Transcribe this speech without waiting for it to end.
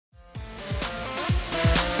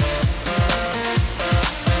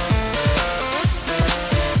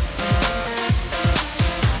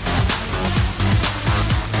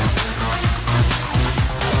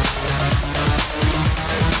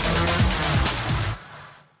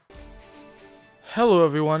Hello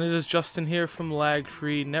everyone, it is Justin here from Lag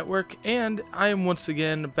Free Network, and I am once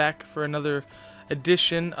again back for another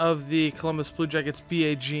edition of the Columbus Blue Jackets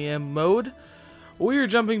BAGM mode. We are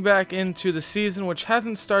jumping back into the season, which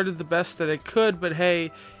hasn't started the best that it could, but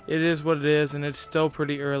hey, it is what it is, and it's still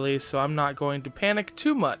pretty early, so I'm not going to panic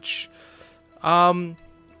too much. I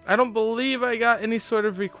don't believe I got any sort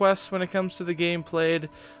of requests when it comes to the game played,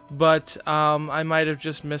 but I might have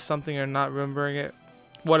just missed something or not remembering it.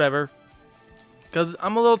 Whatever. Because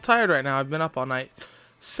I'm a little tired right now. I've been up all night.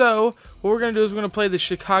 So, what we're going to do is we're going to play the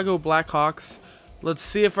Chicago Blackhawks. Let's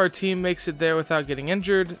see if our team makes it there without getting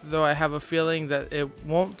injured, though I have a feeling that it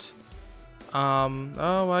won't. Oh,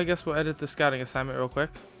 well, I guess we'll edit the scouting assignment real quick.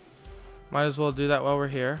 Might as well do that while we're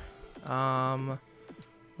here. I'm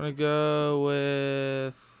going to go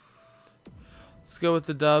with... Let's go with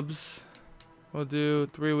the Dubs. We'll do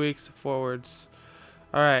 3 weeks of forwards.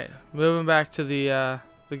 Alright, moving back to the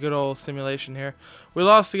good old simulation here. We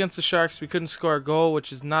lost against the Sharks. We couldn't score a goal,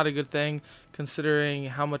 which is not a good thing considering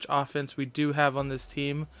how much offense we do have on this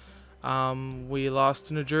team. We lost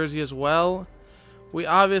to New Jersey as well. We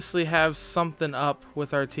obviously have something up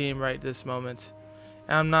with our team right this moment,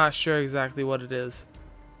 and I'm not sure exactly what it is.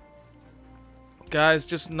 Guys,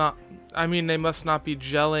 just not... I mean, they must not be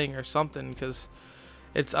gelling or something, because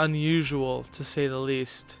it's unusual, to say the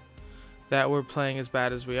least, that we're playing as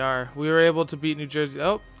bad as we are. We were able to beat New Jersey.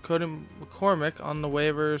 Oh, Cody McCormick on the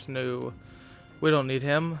waivers. No, we don't need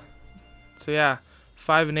him. So yeah,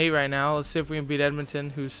 5-8 right now. Let's see if we can beat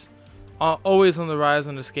Edmonton, who's always on the rise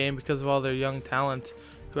in this game because of all their young talent,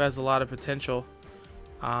 who has a lot of potential.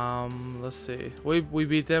 Let's see. We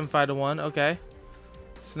beat them 5-1. Okay.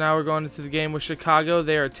 So now we're going into the game with Chicago.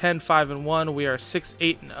 They are 10-5-1. We are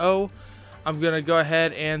 6-8-0. I'm going to go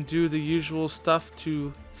ahead and do the usual stuff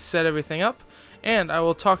to set everything up, and I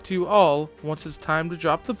will talk to you all once it's time to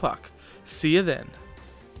drop the puck. See you then.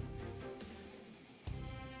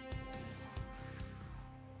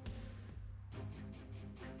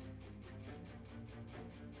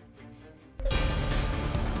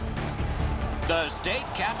 The state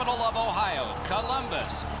capital of Ohio,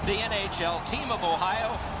 Columbus. The NHL team of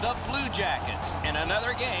Ohio, the Blue Jackets. And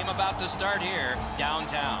another game about to start here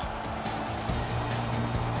downtown.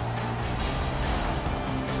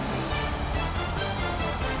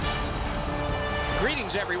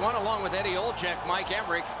 Greetings, everyone. Along with Eddie Olczyk, Mike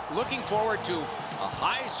Emmerich, looking forward to a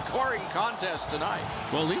high-scoring contest tonight.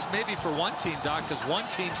 Well, at least maybe for one team, Doc, because one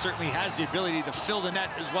team certainly has the ability to fill the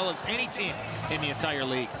net as well as any team in the entire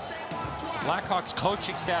league. Blackhawks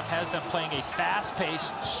coaching staff has them playing a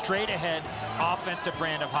fast-paced, straight-ahead, offensive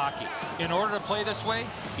brand of hockey. In order to play this way,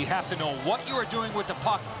 you have to know what you are doing with the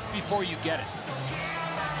puck before you get it.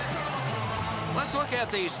 Let's look at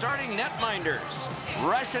the starting netminders.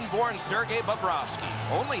 Russian-born Sergei Bobrovsky,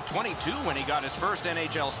 only 22 when he got his first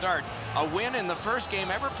NHL start. A win in the first game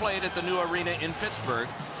ever played at the new arena in Pittsburgh.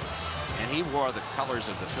 And he wore the colors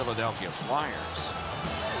of the Philadelphia Flyers.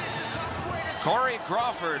 Corey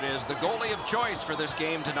Crawford is the goalie of choice for this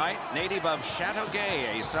game tonight. Native of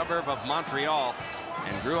Chateauguay, a suburb of Montreal,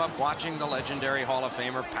 and grew up watching the legendary Hall of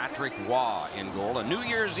Famer Patrick Waugh in goal. A New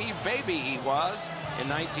Year's Eve baby he was in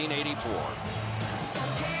 1984.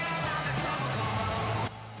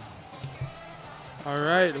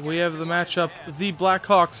 Alright, we have the matchup, the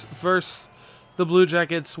Blackhawks versus the Blue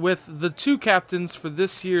Jackets, with the two captains for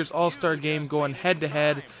this year's All-Star game going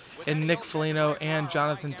head-to-head in Nick Foligno and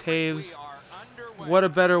Jonathan Toews. What a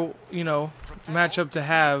better, matchup to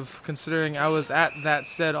have, considering I was at that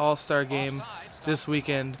said All-Star game this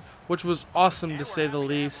weekend, which was awesome to say the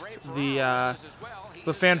least.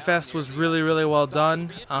 The Fan Fest was really, really well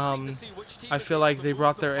done. I feel like they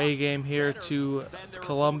brought their A game here to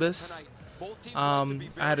Columbus. I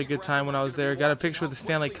had a good time when I was there. Got a picture with the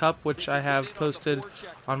Stanley Cup, which I have posted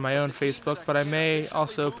on my own Facebook, but I may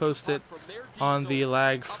also post it on the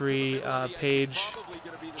Lag Free page,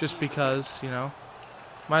 just because,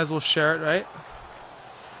 might as well share it, right?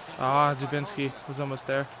 Ah, Dubinsky was almost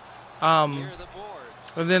there. And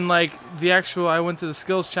then, I went to the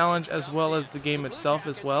skills challenge as well as the game itself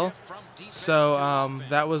as well. So,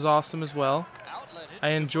 that was awesome as well. I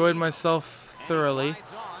enjoyed myself thoroughly.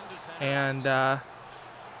 And, I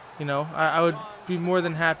would be more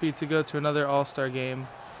than happy to go to another All-Star game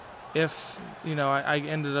if, I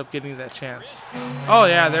ended up getting that chance. Oh,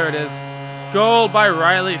 yeah, there it is. Goal by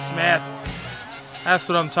Riley Smith. That's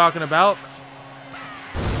what I'm talking about.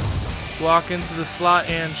 Walk into the slot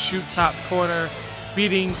and shoot top corner,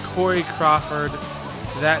 beating Corey Crawford.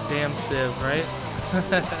 That damn sieve, right?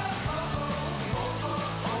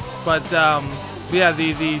 But, yeah,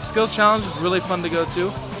 the skills challenge was really fun to go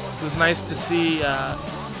to. It was nice to see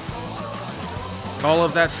all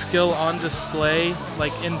of that skill on display,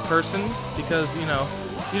 like in person, because you know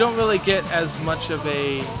you don't really get as much of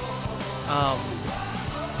a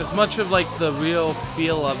like the real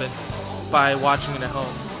feel of it by watching it at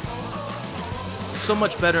home. It's so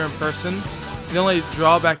much better in person. The only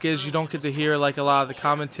drawback is you don't get to hear like a lot of the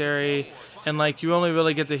commentary, and like you only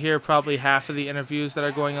really get to hear probably half of the interviews that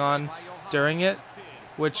are going on during it,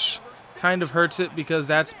 which kind of hurts it because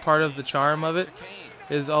that's part of the charm of it,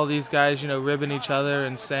 is all these guys, you know, ribbing each other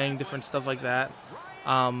and saying different stuff like that.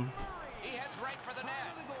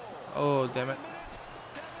 Oh, damn it.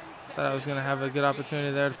 Thought I was going to have a good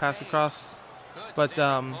opportunity there to pass across. But,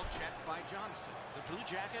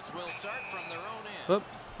 whoop,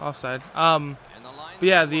 offside. But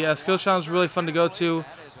yeah, the skills challenge was really fun to go to.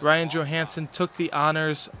 Ryan Johansson took the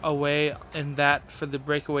honors away in that for the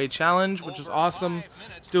breakaway challenge, which was awesome.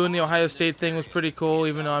 Doing the Ohio State thing was pretty cool,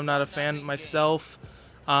 even though I'm not a fan myself.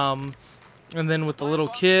 And then with the little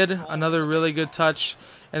kid, another really good touch.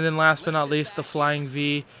 And then last but not least, the flying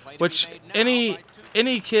V, which any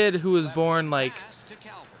kid who was born like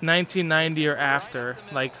 1990 or after,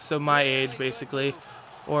 like so my age basically,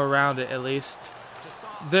 or around it at least,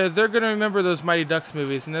 they're gonna remember those Mighty Ducks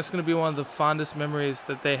movies, and that's gonna be one of the fondest memories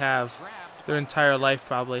that they have their entire life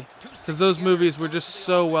probably, because those movies were just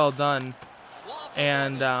so well done.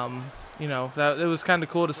 And you know, that it was kind of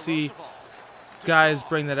cool to see guys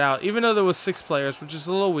bring that out, even though there was 6 players, which is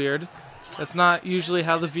a little weird. That's not usually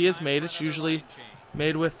how the V is made. It's usually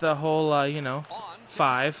made with the whole you know,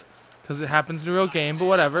 5, because it happens in a real game, but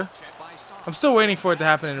whatever. I'm still waiting for it to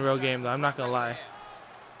happen in a real game though, I'm not gonna lie.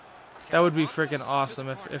 That would be freaking awesome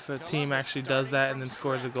if a team actually does that and then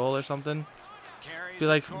scores a goal or something. Be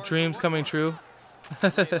like dreams coming true.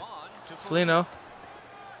 Foligno.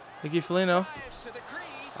 Nicky Foligno.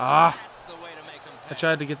 Ah. I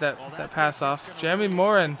tried to get that pass off. Jeremy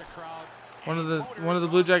Morin, one of the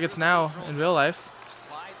Blue Jackets now in real life.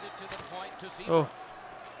 Oh.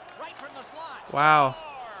 Wow.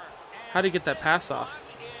 How did he get that pass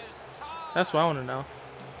off? That's what I want to know.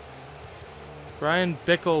 Brian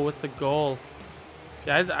Bickle with the goal.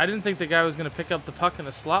 Yeah, I didn't think the guy was going to pick up the puck in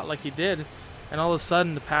a slot like he did. And all of a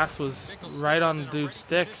sudden, the pass was right on the dude's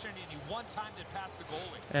stick.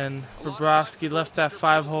 And Bobrovsky left that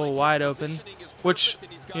 5-hole wide open. Which,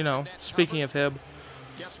 you know, speaking of him,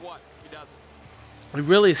 it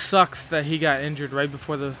really sucks that he got injured right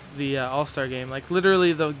before the All-Star game. Like,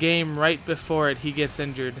 literally the game right before it, he gets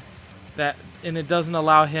injured. And it doesn't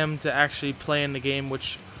allow him to actually play in the game,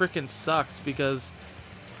 which freaking sucks, because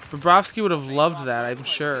Bobrovsky would have loved that, I'm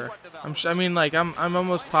sure. I mean, like, I'm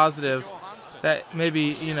almost positive that maybe,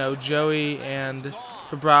 you know, Joey and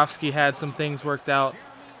Bobrovsky had some things worked out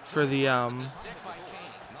for the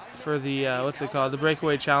what's it called, the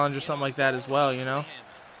breakaway challenge or something like that as well, you know,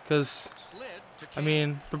 because I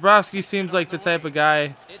mean, Bobrovsky seems like the type of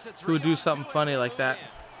guy who would do something funny like that.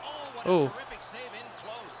 Oh,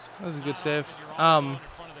 that was a good save. But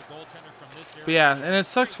yeah, and it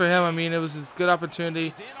sucked for him. I mean, it was his good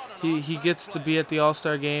opportunity. He gets to be at the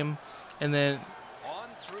All-Star game, and then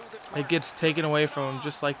it gets taken away from him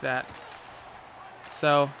just like that.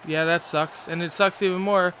 So yeah, that sucks, and it sucks even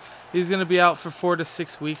more. He's gonna be out for 4 to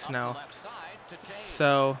 6 weeks now.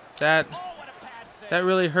 So that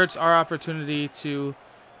really hurts our opportunity to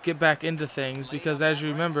get back into things, because as you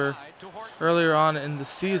remember, earlier on in the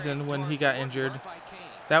season when he got injured,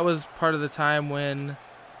 that was part of the time when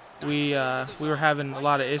we were having a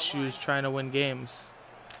lot of issues trying to win games.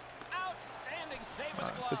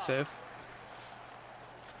 Good save.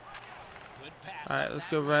 All right, let's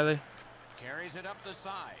go, Riley. Carries it up the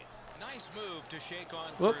side. Nice move to shake on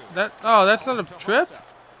Whoop, that's not a trip?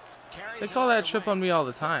 They call that a trip on me all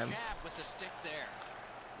the time.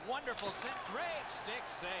 Wonderful sit, great stick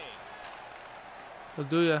save. We'll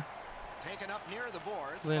do ya. Taken up near the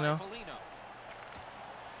boards by Foligno.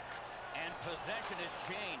 And possession is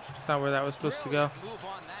changed. That's not where that was supposed to go. Move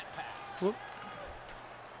on that pass. Whoop.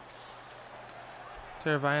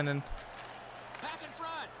 Teravainen. Back in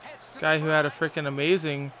front. Heads to Guy the who had a front. freaking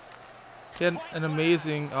amazing, he had an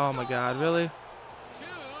amazing, oh my god, really? 2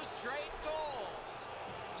 straight goals.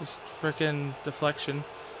 Just freaking deflection.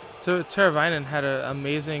 So Teravainen had an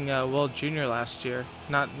amazing World Junior last year.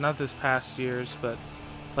 Not this past year's, but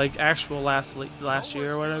like actual last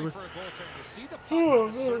year or whatever.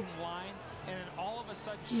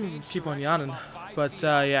 Keep on yawning. But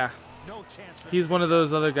yeah, he's one of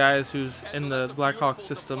those other guys who's in the Blackhawks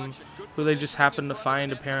system who they just happen to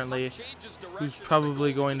find apparently, who's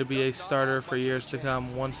probably going to be a starter for years to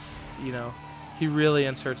come once, you know, he really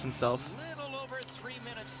inserts himself. Little over 3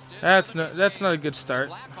 minutes still That's not a good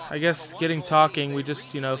start. I guess getting talking, we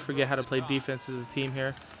just, you know, forget how to play defense as a team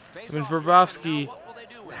here. I mean, Bobrovsky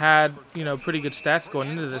had, you know, pretty good stats going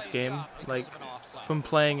into this game, like from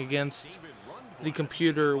playing against the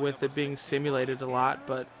computer with it being simulated a lot,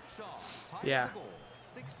 but yeah.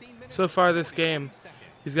 So far this game,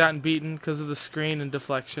 he's gotten beaten because of the screen and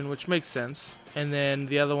deflection, which makes sense. And then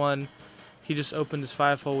the other one, he just opened his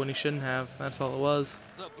 5-hole when he shouldn't have. That's all it was.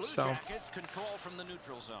 So,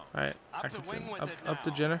 alright, Atkinson, up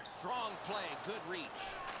to Jenner.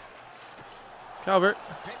 Calvert.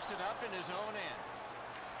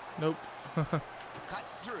 Nope.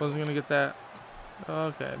 Wasn't going to get that.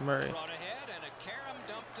 Okay, Murray.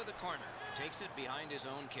 Takes it behind his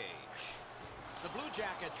own cage. The Blue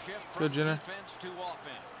Jackets shift from Good, Jenner. defense to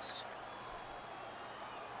offense.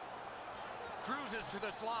 Cruises to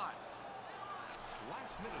the slot.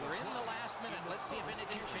 We're in the last minute. Let's see if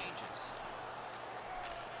anything changes.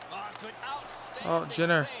 Oh,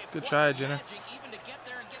 Jenner. Good try, Jenner. Even to get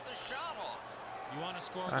there and get the shot off. You want to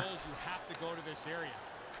score goals, you have to go to this area.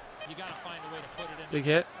 You got to find a way to put it in. Big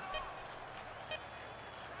hit.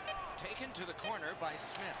 Taken to the corner by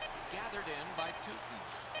Smith. Gathered in by Tootin.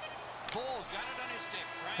 Cole's got it on his stick.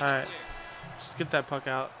 All right. Just get that puck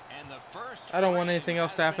out. I don't want anything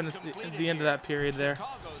else to happen at the end of that period there.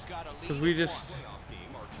 Because we've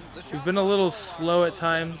been a little slow at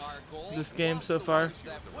times this game so far.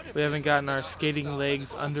 We haven't gotten our skating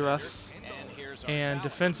legs under us. And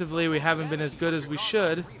defensively, we haven't been as good as we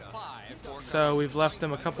should. So we've left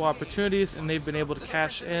them a couple opportunities, and they've been able to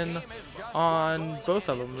cash in on both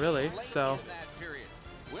of them, really. So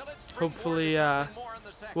hopefully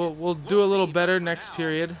we'll do a little better next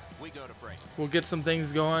period. We'll get some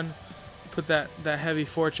things going, put that heavy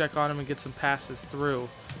forecheck on them, and get some passes through.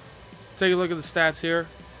 Take a look at the stats here.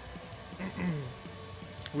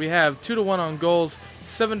 We have 2-1 on goals,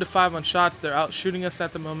 7-5 on shots. They're out shooting us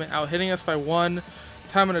at the moment, out hitting us by 1.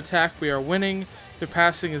 Time on attack, we are winning. Their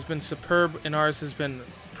passing has been superb, and ours has been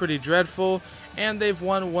pretty dreadful. And they've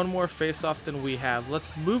won one more face-off than we have.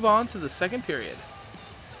 Let's move on to the second period.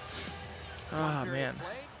 Ah, man.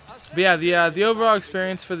 But yeah, the overall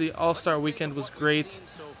experience for the All-Star Weekend was great.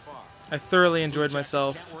 I thoroughly enjoyed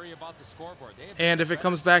myself. And if it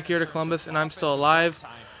comes back here to Columbus and I'm still alive,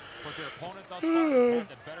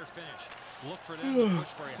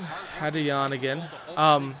 had to yawn again.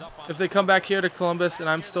 If they come back here to Columbus and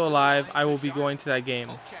I'm still alive, I will be going to that game.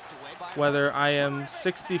 Whether I am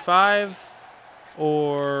 65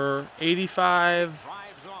 or 85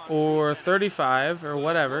 or 35 or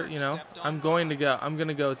whatever, you know, I'm going to go. I'm going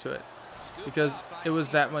to go to it because it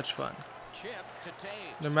was that much fun.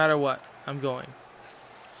 No matter what, I'm going.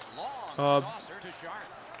 Wow.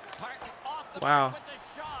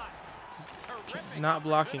 Not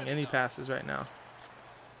blocking any passes right now.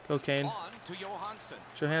 Cocaine.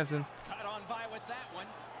 Johansson.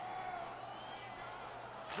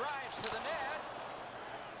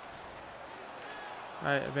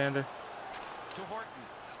 Alright, Evander.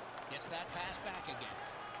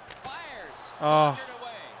 Oh,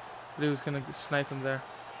 but he was going to snipe him there.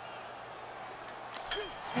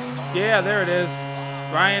 Yeah, there it is.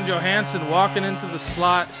 Ryan Johansson walking into the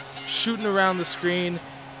slot, shooting around the screen,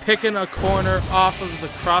 picking a corner off of the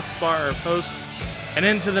crossbar or post, and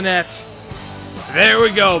into the net. There we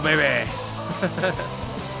go, baby.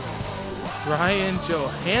 Ryan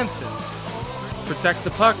Johansson. Protect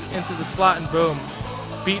the puck into the slot, and boom.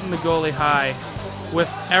 Beating the goalie high with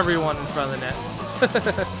everyone in front of the net.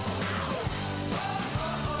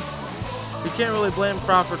 We can't really blame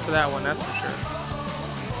Crawford for that one, that's for sure.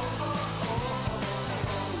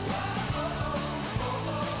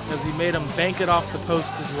 Because he made him bank it off the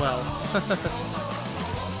post as well.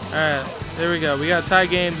 Alright, there we go. We got a tie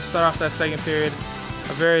game to start off that second period.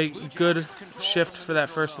 A very good shift for that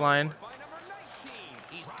first line.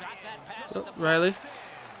 Oh, Riley.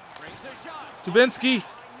 Dubinsky.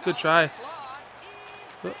 Good try.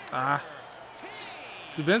 Oh,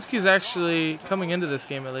 Dubinsky's actually, coming into this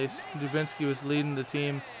game at least, Dubinsky was leading the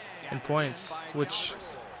team in points, which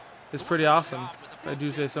is pretty awesome. I do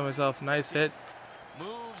say so myself. Nice hit.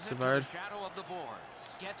 Savard.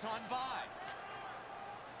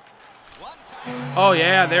 Oh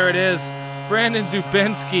yeah, there it is. Brandon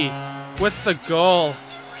Dubinsky with the goal.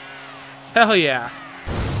 Hell yeah.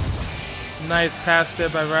 Nice pass there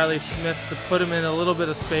by Riley Smith to put him in a little bit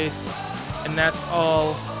of space, and that's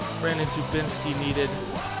all Brandon Dubinsky needed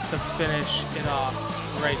to finish it off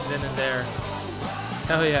right then and there.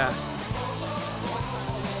 Hell yeah.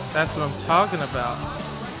 That's what I'm talking about.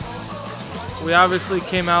 We obviously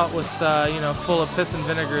came out with, you know, full of piss and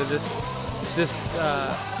vinegar this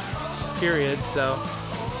period, so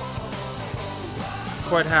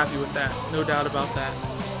quite happy with that. No doubt about that.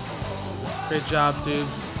 Great job,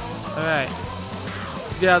 dudes. All right.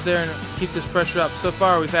 Let's get out there and keep this pressure up. So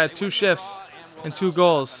far, we've had 2 shifts and 2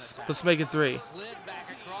 goals. Let's make it 3.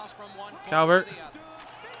 Calvert.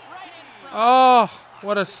 Oh,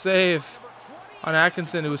 what a save on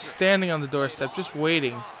Atkinson, who was standing on the doorstep, just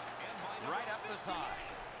waiting.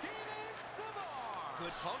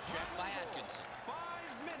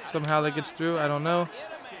 Somehow that gets through. I don't know.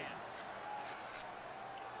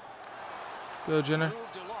 Go, Jenner.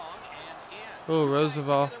 Oh,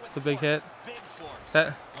 Roosevelt, the big hit.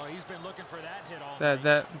 That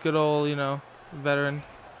good old, you know, veteran.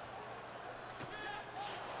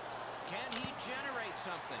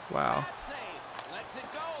 Wow.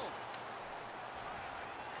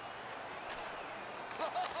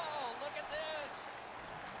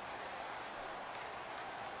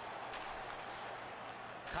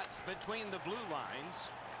 Cuts between the blue lines.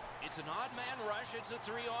 It's an odd man rush. It's a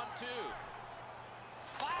 3-on-2.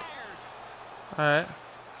 Fires. All right.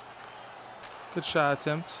 Good shot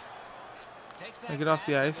attempt. And get off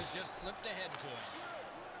the ice.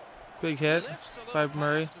 Big hit by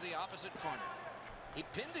Murray. He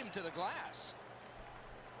pinned him to the glass.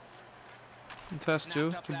 Test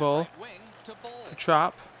 2 to Bull. To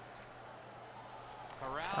Trop.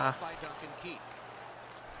 Corralled by Duncan Keith.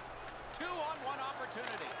 2-on-1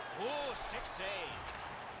 opportunity. Ooh, stick save.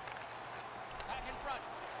 Back in front.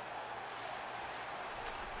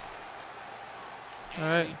 All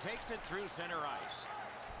right. He takes it through center ice.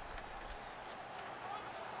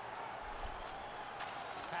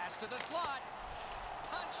 Pass to the slot.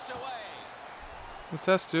 Punched away. The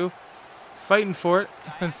test 2. Fighting for it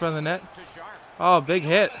in front of the net. Oh, big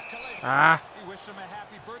hit. Ah.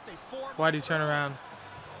 Why'd he turn around?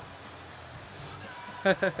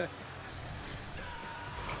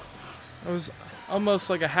 It was almost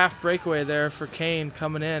like a half breakaway there for Kane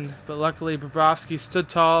coming in, but luckily Bobrovsky stood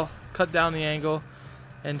tall, cut down the angle,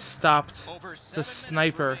 and stopped the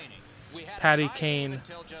sniper, Patty Kane.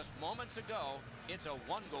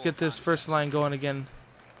 Let's get this first line going again.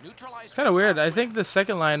 It's kind of weird. I think the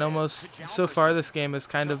second line almost so far this game has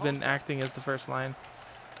kind of been acting as the first line.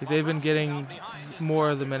 Like they've been getting more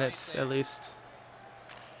of the minutes at least.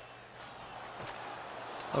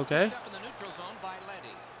 Okay.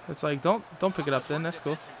 It's like don't pick it up then. That's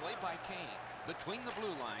cool.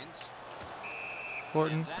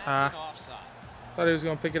 Horton. Ah. Thought he was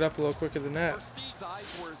going to pick it up a little quicker than that.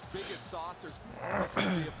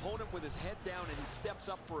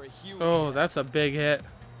 Oh, that's a big hit.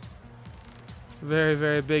 Very,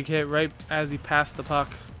 very big hit right as he passed the puck.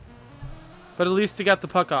 But at least he got the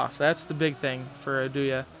puck off. That's the big thing for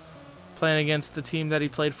Aduya. Playing against the team that he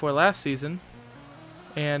played for last season.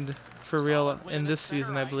 And for real in this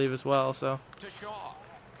season, I believe, as well. So.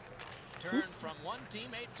 Turn from one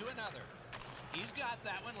teammate to another. He's got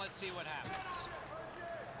that one. Let's see what happens.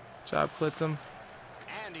 Job clips him.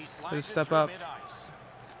 And he Way to slides step it up.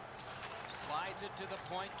 Slides it to the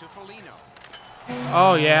point to Foligno.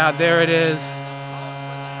 Oh yeah, there it is.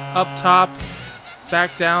 Up top,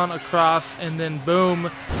 back down, across, and then boom,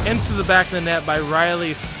 into the back of the net by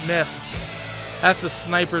Riley Smith. That's a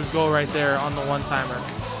sniper's goal right there on the one-timer.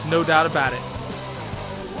 No doubt about it.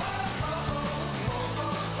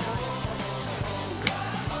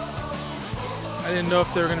 I didn't know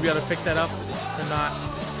if they were going to be able to pick that up or not.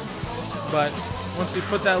 But once he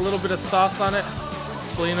put that little bit of sauce on it,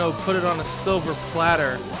 Foligno put it on a silver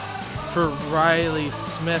platter for Riley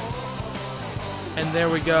Smith. And there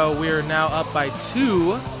we go. We are now up by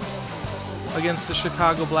 2 against the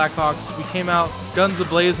Chicago Blackhawks. We came out guns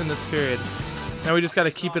a-blaze in this period. Now we just got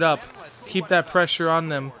to keep it up, keep that pressure on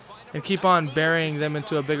them, and keep on burying them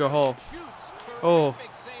into a bigger hole. Oh,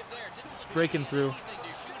 it's breaking through.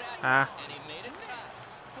 Ah.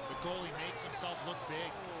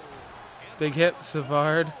 Big hit,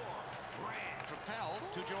 Savard.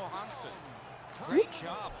 Great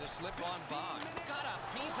job to slip on Bond. Got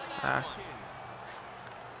a piece of that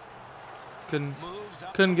one.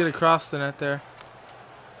 Couldn't get across the net there.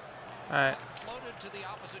 All right. Floated to the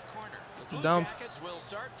opposite corner. The Blue Dump. Jackets will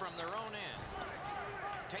start from their own end.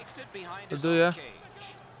 Takes it behind his Aduya. own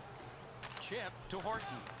cage. Chip to Horton.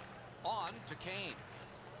 On to Kane.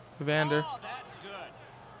 Evander. Oh, that's good.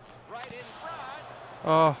 Right in front.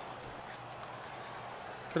 Oh.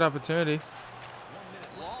 Good opportunity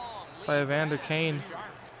Long by lead Evander pass Kane. to Sharp.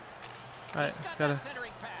 All right, He's got gotta. that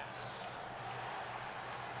centering pass.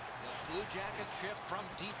 The Blue Jackets shift from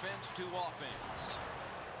defense to offense.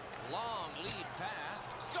 Long lead pass.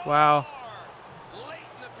 Score! Wow. Late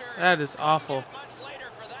in the period. That is awful. Couldn't get much later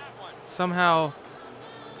for that one. Somehow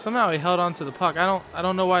Somehow he held on to the puck. I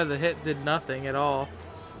don't know why the hit did nothing at all.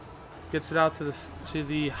 Gets it out to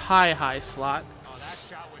the high slot.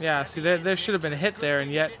 Yeah, see, there should have been a hit there, and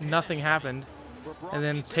yet nothing happened. And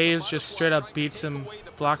then Taves just straight up beats him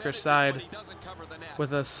blocker side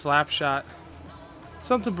with a slap shot.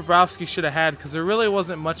 Something Bobrovsky should have had, because there really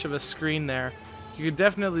wasn't much of a screen there. You could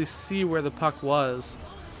definitely see where the puck was.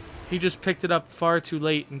 He just picked it up far too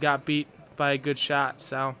late and got beat by a good shot.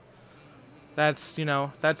 So that's, you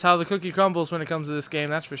know, that's how the cookie crumbles when it comes to this game,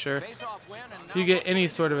 that's for sure. If you get any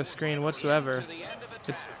sort of a screen whatsoever,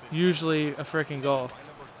 it's usually a freaking goal.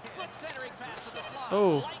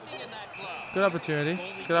 Oh, good opportunity.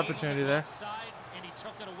 Good opportunity there.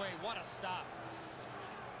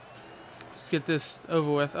 Let's get this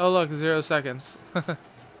over with. Oh, look, 0 seconds.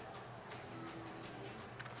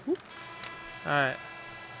 Alright.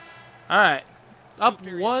 Alright. Up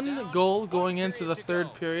 1 goal going into the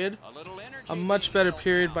third period. A much better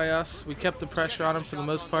period by us. We kept the pressure on them for the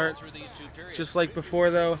most part. Just like before,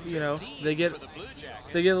 though, you know, they get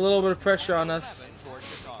a little bit of pressure on us.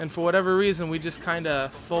 And for whatever reason, we just kind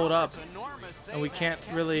of fold up. And we can't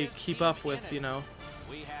really keep up with, you know,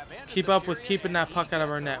 keeping that puck out of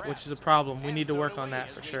our net, which is a problem. We need to work on that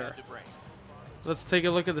for sure. Let's take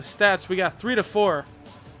a look at the stats. We got 3-4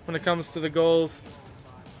 when it comes to the goals.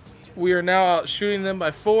 We are now out shooting them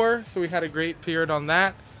by 4, so we had a great period on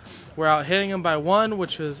that. We're out hitting them by 1,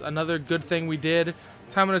 which was another good thing we did.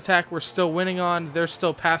 Time of attack we're still winning on. They're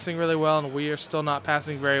still passing really well, and we are still not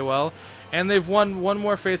passing very well. And they've won 1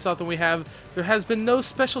 more faceoff than we have. There has been no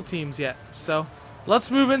special teams yet. So let's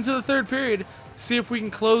move into the third period, see if we can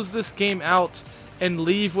close this game out and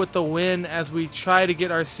leave with the win as we try to get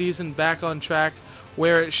our season back on track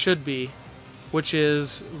where it should be, which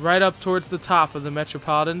is right up towards the top of the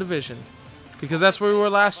Metropolitan Division. Because that's where we were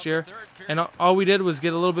last year, and all we did was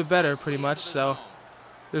get a little bit better, pretty much, so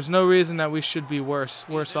there's no reason that we should be worse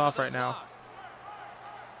off right now.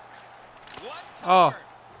 Oh,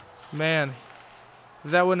 man.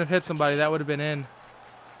 If that wouldn't have hit somebody, that would have been in.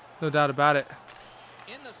 No doubt about it.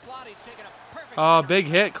 Oh, big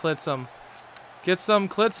hit, Klitzum. Get some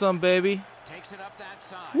Klitzum, baby. Takes it up that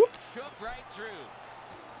side. Whoop. Shook right through.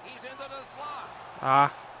 He's into the slot.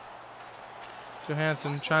 Ah.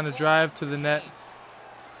 Johansson trying to drive to the net.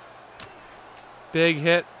 Big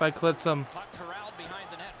hit by Klitzum. Puck corralled behind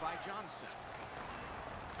the net by Johnson.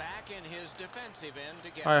 Back in his defensive end to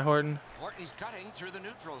get. All right, Horton. Horton's cutting through the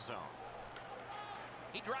neutral zone.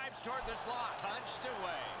 He drives toward the slot. Punched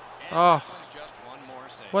away. And Oh. that one's just one more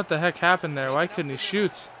save. What the heck happened there? Why couldn't he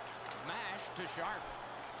shoot? Mash to Sharp.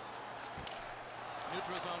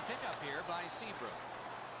 Neutral zone pickup here by Seabrook.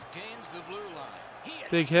 Gains the blue line.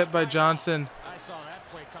 Big hit by Johnson. I saw that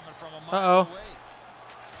play coming from a Uh-oh. mile away.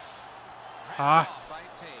 Ah.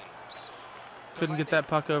 Couldn't get that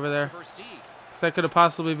puck over there. So that could have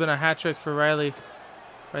possibly been a hat trick for Riley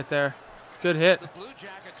right there. Good hit.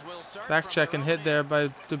 Back check and hit there by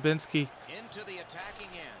Dubinsky. Into the attacking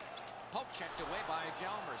end. Poke checked away by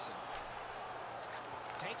Jalmerson.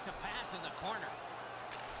 Takes a pass in the corner.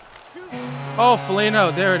 Shoots. Oh,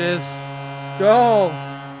 Foligno, there it is. Goal.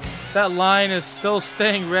 That line is still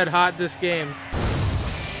staying red hot this game.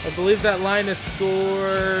 I believe that line has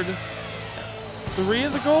scored 3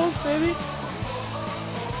 of the goals, maybe?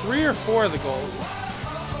 3 or 4 of the goals.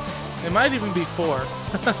 It might even be 4.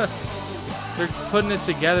 They're putting it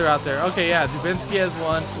together out there. Okay, yeah, Dubinsky has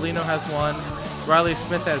 1, Foligno has 1, Riley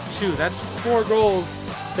Smith has 2. That's 4 goals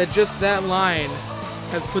that just that line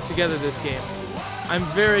has put together this game. I'm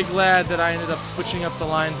very glad that I ended up switching up the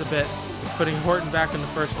lines a bit, putting Horton back in the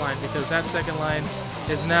first line, because that second line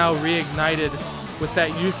is now reignited with that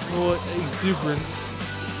youthful exuberance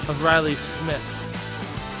of Riley Smith.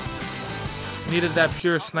 Needed that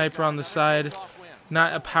pure sniper on the side,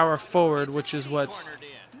 not a power forward, which is what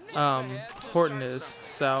Horton is.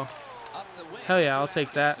 So, hell yeah, I'll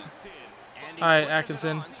take that. All right,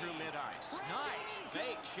 Atkinson.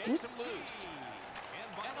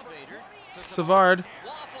 Savard.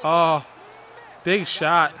 Oh, big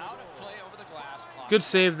shot. Good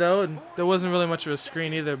save, though, and there wasn't really much of a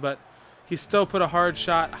screen either, but he still put a hard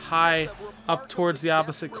shot high up towards the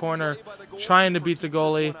opposite corner, trying to beat the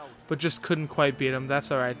goalie, but just couldn't quite beat him.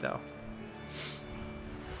 That's all right, though.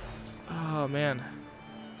 Oh, man.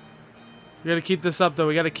 We got to keep this up, though.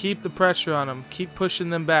 We got to keep the pressure on them. Keep pushing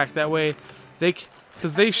them back. That way,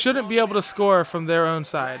 because they shouldn't be able to score from their own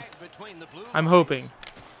side. I'm hoping.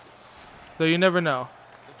 Though you never know.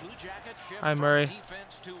 Hi, Murray.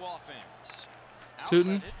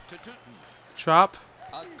 Tootin. Trop.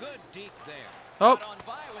 Oh.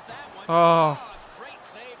 Oh.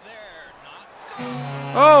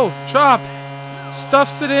 Oh, Trop.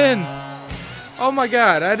 Stuffs it in. Oh my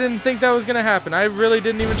god, I didn't think that was going to happen. I really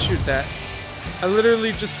didn't even shoot that. I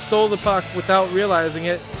literally just stole the puck without realizing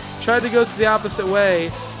it. Tried to go to the opposite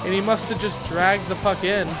way, and he must have just dragged the puck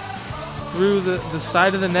in through the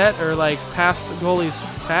side of the net or like past the goalie's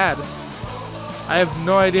pad. I have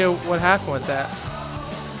no idea what happened with that.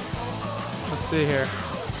 Let's see here.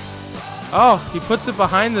 Oh, he puts it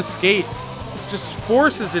behind the skate. Just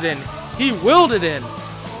forces it in. He willed it in.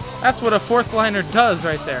 That's what a fourth liner does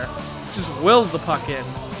right there. Just willed the puck in.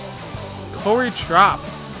 Corey Tropp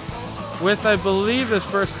with, I believe, his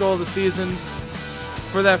first goal of the season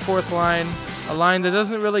for that fourth line. A line that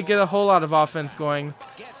doesn't really get a whole lot of offense going.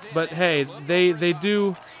 But hey, they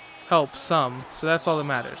do help some. So that's all that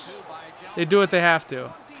matters. They do what they have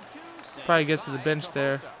to. Probably get to the bench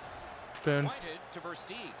there. Boone.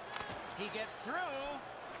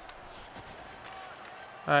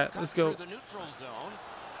 Alright, let's go.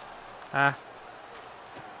 Ah.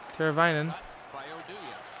 Teravainen.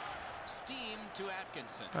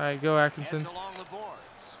 Alright, go Atkinson.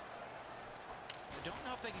 Don't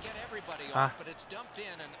know if they can get everybody off, but it's dumped in,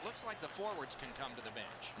 and it looks like the forwards can come to the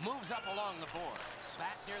bench. Moves up along the boards.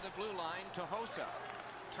 Back near the blue line to Hossa.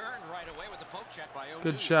 Turned right away with the poke check by Oduya.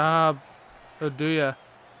 Good job, Oduya.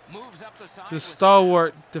 Moves up the side. The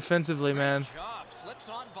stalwart defensively, man. Job. Slips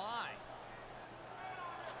on by.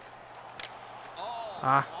 Oh,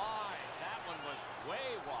 Ah. that one was way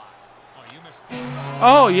wide. Oh, you missed.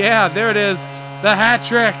 Oh yeah, there it is. The hat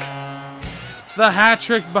trick. The hat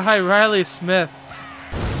trick by Riley Smith.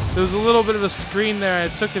 There was a little bit of a screen there. I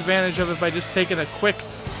took advantage of it by just taking a quick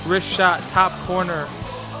wrist shot, top corner.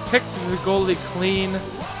 Picked the goalie clean.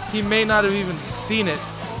 He may not have even seen it.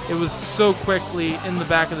 It was so quickly in the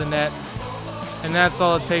back of the net. And that's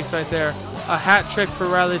all it takes right there. A hat trick for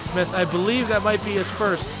Riley Smith. I believe that might be his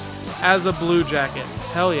first as a Blue Jacket.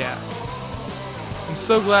 Hell yeah. I'm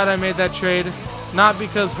so glad I made that trade. Not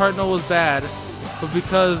because Hartnell was bad, but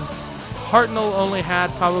because Hartnell only had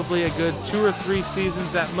probably a good 2 or 3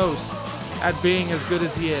 seasons at most at being as good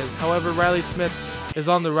as he is. However, Riley Smith is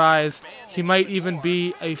on the rise. He might even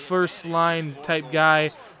be a first line type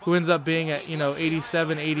guy who ends up being at,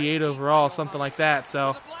 87, 88 overall, something like that.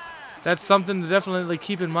 So that's something to definitely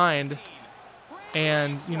keep in mind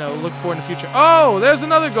and, look for in the future. Oh, there's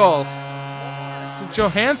another goal. It's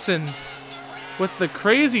Johansson with the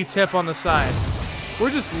crazy tip on the side. We're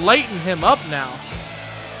just lighting him up now.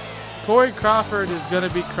 Corey Crawford is going to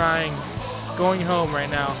be crying, going home right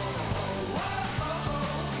now,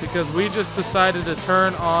 because we just decided to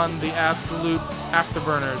turn on the absolute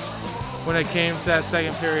afterburners when it came to that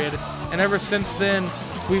second period. And ever since then,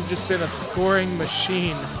 we've just been a scoring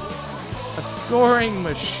machine. A scoring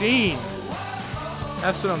machine.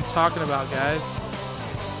 That's what I'm talking about, guys.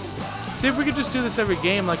 See if we could just do this every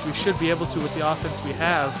game like we should be able to with the offense we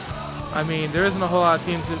have. I mean, there isn't a whole lot of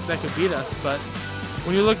teams that could beat us, but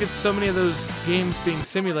when you look at so many of those games being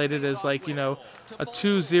simulated as like, a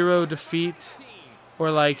 2-0 defeat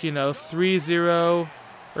or like, 3-0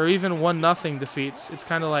 or even 1-0 defeats, it's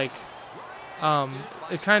kind of like,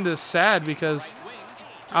 it's kind of sad because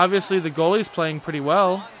obviously the goalie's playing pretty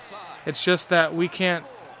well. It's just that we can't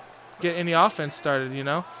get any offense started,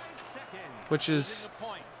 which is,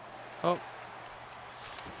 oh,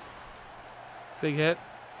 big hit.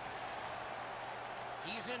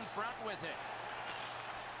 He's in front with it.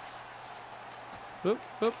 Whoop,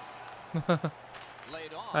 whoop.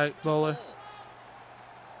 Laid on. All right, Bowler.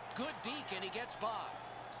 Good deke and he gets by.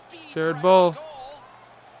 Speeds Jared right Bull. goal.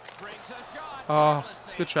 Brings a shot. Oh,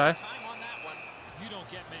 good try. Time on that one. You don't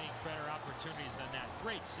get many better opportunities than that.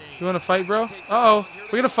 Great save. You want to fight, bro? Uh-oh.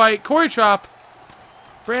 We're going to fight. Corey Tropp.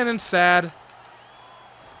 Brandon Sad.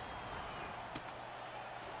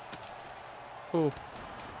 Ooh.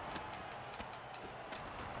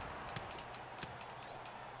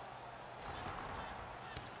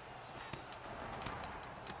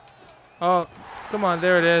 Oh, come on.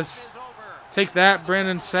 There it is. Take that,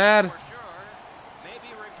 Brandon Sad.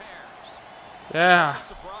 Yeah.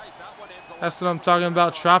 That's what I'm talking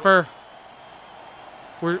about, Tropper.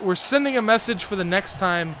 We're sending a message for the next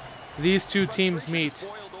time these two teams meet.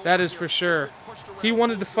 That is for sure. He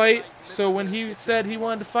wanted to fight, so when he said he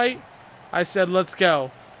wanted to fight, I said, let's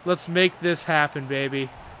go. Let's make this happen,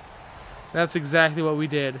 baby. That's exactly what we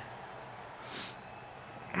did.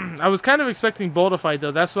 I was kind of expecting Bull to fight,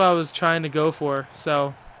 though. That's what I was trying to go for.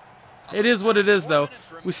 So, it is what it is, though.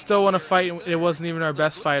 We still want to fight. It wasn't even our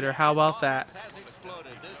best fighter. How about that?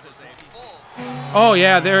 Oh,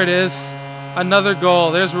 yeah, there it is. Another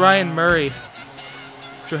goal. There's Ryan Murray.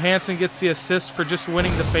 Johansson gets the assist for just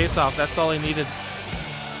winning the faceoff. That's all he needed.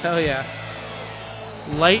 Hell yeah.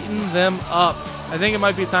 Lighten them up. I think it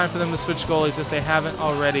might be time for them to switch goalies if they haven't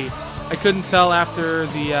already. I couldn't tell after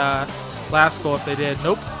the last goal if they did.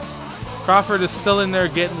 Nope. Crawford is still in there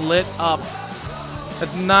getting lit up.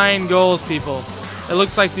 That's 9 goals, people. It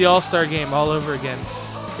looks like the All-Star game all over again.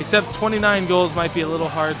 Except 29 goals might be a little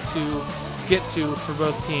hard to get to for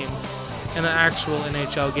both teams in an actual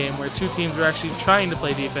NHL game where two teams are actually trying to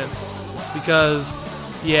play defense. Because,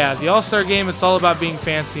 yeah, the All-Star game, it's all about being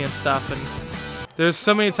fancy and stuff. And there's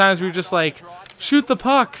so many times where you're just like, shoot the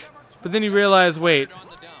puck. But then you realize, wait,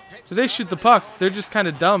 if they shoot the puck, they're just kind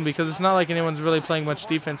of dumb because it's not like anyone's really playing much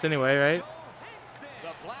defense anyway, right?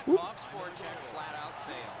 Whoop.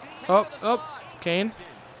 Oh, Kane.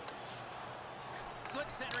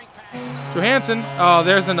 Johansson. Oh,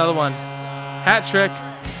 there's another one. Hat trick.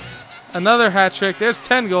 Another hat trick. There's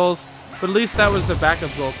 10 goals, but at least that was the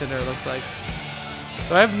backup goaltender, it looks like.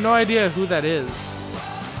 So I have no idea who that is.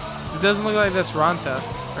 It doesn't look like that's Ranta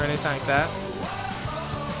or anything like that.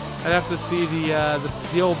 I'd have to see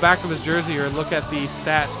the old back of his jersey or look at the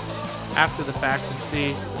stats after the fact and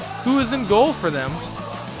see who is in goal for them.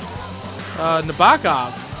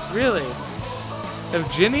 Nabokov. Really?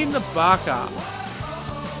 Evgeny Nabokov.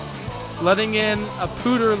 Letting in a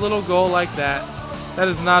pooter little goal like that. That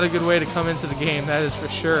is not a good way to come into the game, that is for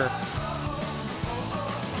sure.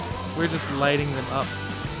 We're just lighting them up.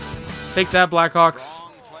 Take that, Blackhawks.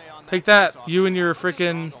 Take that, you and your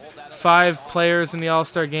freaking 5 players in the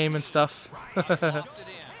All-Star game and stuff.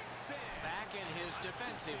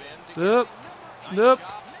 Nope. Nope.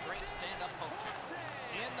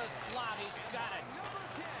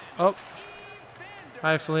 Oh.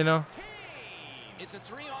 Hi, Foligno.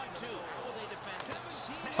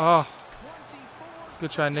 Oh.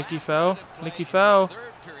 Good try, Nicky Foe. Nicky Foe.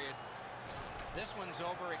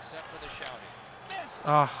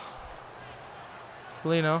 Ah.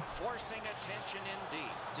 Foligno.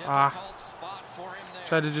 Ah.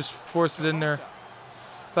 Tried to just force it in there.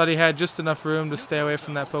 Thought he had just enough room to stay away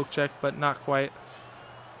from that poke check, but not quite.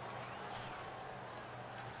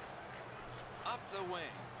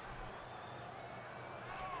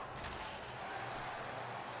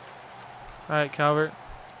 All right, Calvert.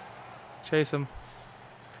 Chase him.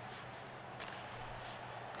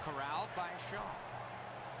 Corralled by Shaw.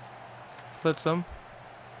 Blitz him.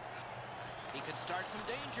 He could start some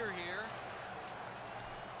danger here.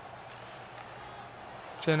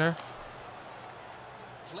 Jenner.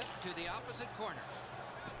 Flip to the opposite corner.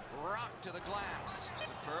 Rock to the glass.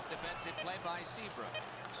 Superb defensive play by Seabrook.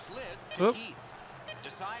 Slid to Oop. Keith.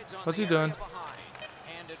 Decides on What's the he doing? area behind.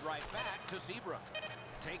 Handed right back to Seabrook.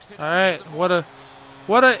 Takes it. All right,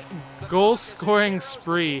 what a goal scoring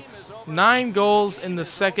spree. 9 goals in the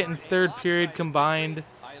second and third period combined.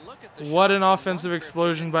 What an offensive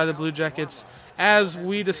explosion by the Blue Jackets as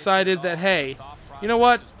we decided that, hey, you know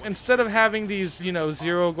what? Instead of having these,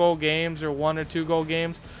 0-goal games or 1 or 2 goal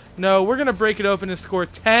games, no, we're going to break it open and score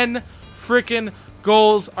 10 freaking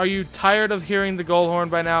goals. Are you tired of hearing the goal horn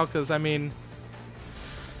by now? Because, I mean,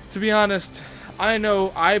 to be honest, I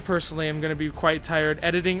know I personally am going to be quite tired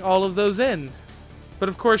editing all of those in. But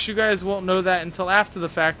of course you guys won't know that until after the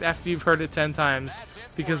fact, after you've heard it 10 times,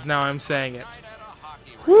 because now I'm saying it.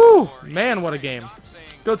 Whew! Man, what a game.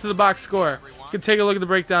 Go to the box score. You can take a look at the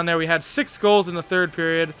breakdown there. We had 6 goals in the third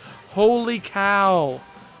period. Holy cow.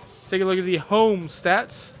 Take a look at the home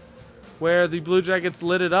stats, where the Blue Jackets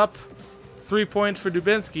lit it up. 3 points for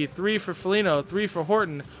Dubinsky, 3 for Foligno, 3 for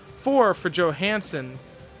Horton, 4 for Johansson,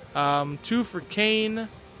 2 for Kane,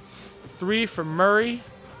 3 for Murray,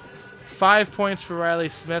 5 points for Riley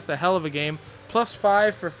Smith, a hell of a game, plus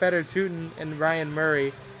 5 for Feder Tootin and Ryan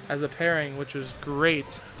Murray as a pairing, which was great,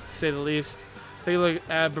 to say the least. Take a look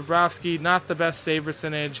at Bobrovsky, not the best save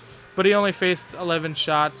percentage, but he only faced 11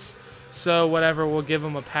 shots, so whatever, we'll give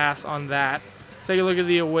him a pass on that. Take a look at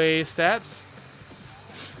the away stats.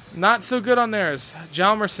 Not so good on theirs.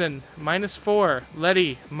 Hjalmarsson, -4.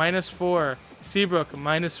 Leddy, -4. Seabrook,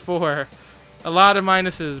 -4. A lot of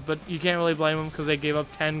minuses, but you can't really blame them because they gave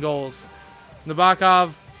up 10 goals.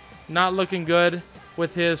 Nabokov, not looking good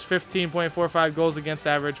with his 15.45 goals against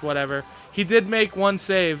average, whatever. He did make 1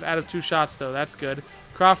 save out of 2 shots, though. That's good.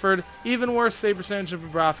 Crawford, even worse save percentage of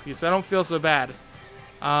Bobrovsky, so I don't feel so bad.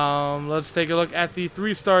 Let's take a look at the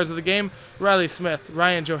 3 stars of the game. Riley Smith,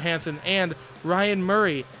 Ryan Johansson, and Ryan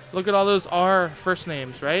Murray. Look at all those R first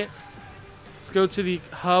names, right? Let's go to the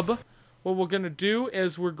hub. What we're going to do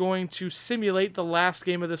is we're going to simulate the last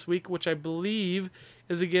game of this week, which I believe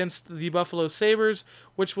is against the Buffalo Sabres,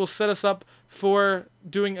 which will set us up for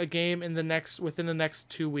doing a game in within the next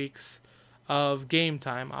 2 weeks of game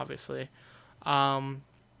time, obviously. And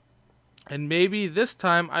maybe this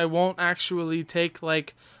time I won't actually take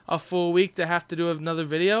like a full week to have to do another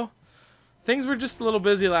video. Things were just a little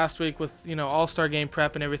busy last week with, you know, All-Star game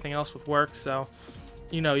prep and everything else with work. So,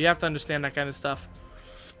 you know, you have to understand that kind of stuff.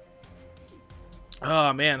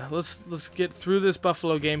 Oh, man. Let's get through this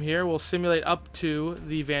Buffalo game here. We'll simulate up to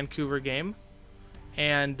the Vancouver game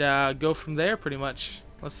and go from there pretty much.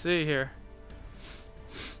 Let's see here.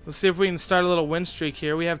 Let's see if we can start a little win streak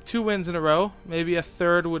here. We have 2 wins in a row. Maybe a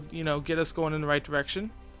third would, you know, get us going in the right direction.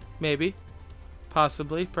 Maybe.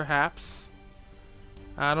 Possibly. Perhaps.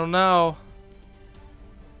 I don't know.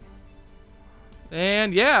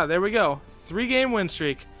 And yeah, there we go. 3-game win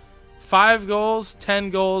streak. 5 goals, 10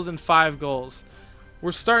 goals, and 5 goals.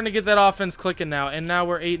 We're starting to get that offense clicking now. And now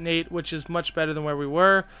we're 8-8, which is much better than where we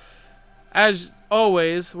were. As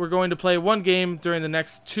always, we're going to play 1 game during the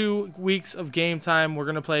next 2 weeks of game time. We're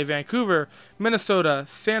going to play Vancouver, Minnesota,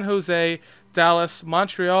 San Jose, Dallas,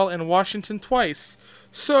 Montreal, and Washington twice.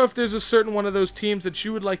 So if there's a certain one of those teams that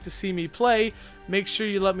you would like to see me play, make sure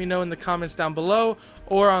you let me know in the comments down below,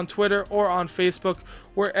 or on Twitter, or on Facebook,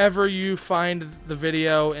 wherever you find the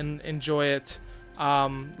video and enjoy it.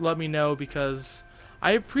 Let me know, because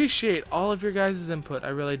I appreciate all of your guys' input. I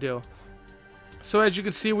really do. So as you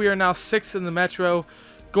can see, we are now 6th in the Metro,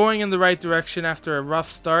 going in the right direction after a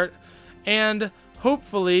rough start, and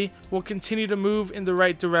hopefully we'll continue to move in the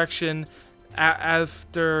right direction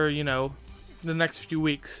after, you know, the next few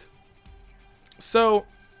weeks. So,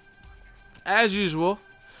 as usual,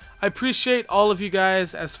 I appreciate all of you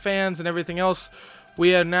guys as fans and everything else.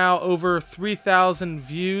 We are now over 3,000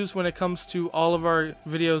 views when it comes to all of our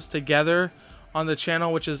videos together on the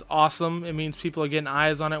channel, which is awesome. It means people are getting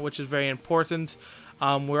eyes on it, which is very important.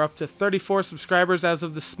 We're up to 34 subscribers as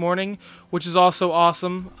of this morning, which is also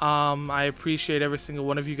awesome. I appreciate every single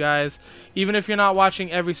one of you guys. Even if you're not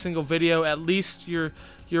watching every single video, at least you're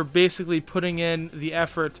basically putting in the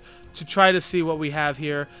effort to try to see what we have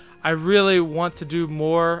here. I really want to do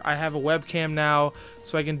more. I have a webcam now,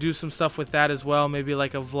 so I can do some stuff with that as well. Maybe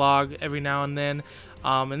like a vlog every now and then.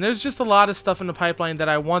 And there's just a lot of stuff in the pipeline that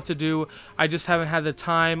I want to do. I just haven't had the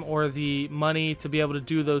time or the money to be able to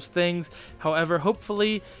do those things. However,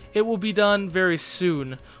 hopefully it will be done very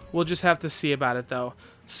soon. We'll just have to see about it though.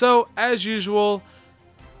 So, as usual,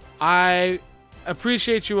 I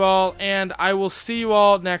appreciate you all, and I will see you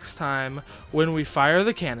all next time when we fire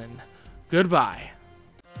the cannon. Goodbye.